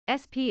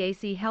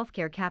SPAC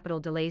Healthcare Capital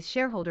delays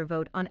shareholder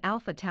vote on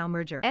Alpha Tau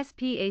merger.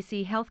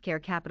 SPAC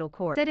Healthcare Capital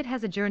Corp said it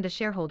has adjourned a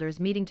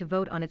shareholders meeting to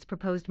vote on its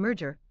proposed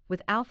merger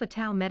with Alpha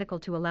Tau Medical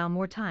to allow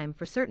more time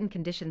for certain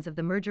conditions of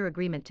the merger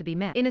agreement to be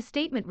met. In a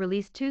statement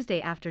released Tuesday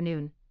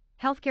afternoon,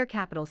 Healthcare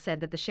Capital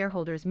said that the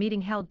shareholders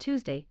meeting held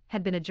Tuesday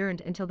had been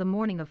adjourned until the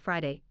morning of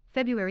Friday,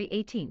 February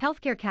 18.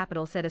 Healthcare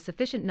Capital said a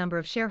sufficient number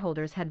of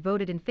shareholders had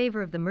voted in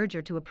favor of the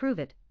merger to approve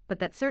it, but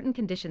that certain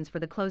conditions for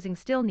the closing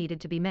still needed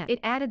to be met. It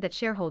added that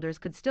shareholders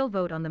could still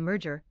vote on the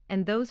merger,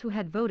 and those who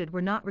had voted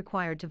were not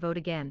required to vote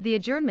again. The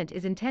adjournment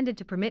is intended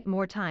to permit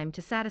more time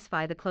to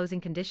satisfy the closing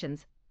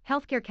conditions,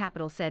 Healthcare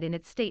Capital said in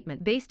its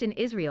statement. Based in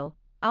Israel,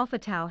 Alpha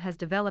Tau has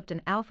developed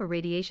an alpha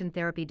radiation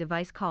therapy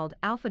device called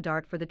Alpha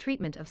DART for the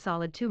treatment of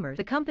solid tumors.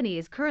 The company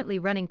is currently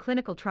running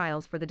clinical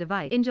trials for the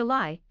device. In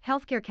July,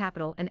 Healthcare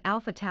Capital and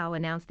Alpha Tau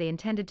announced they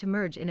intended to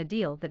merge in a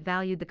deal that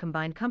valued the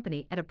combined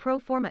company at a pro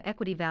forma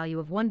equity value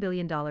of $1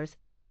 billion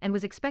and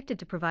was expected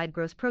to provide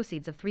gross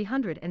proceeds of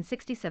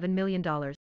 $367 million.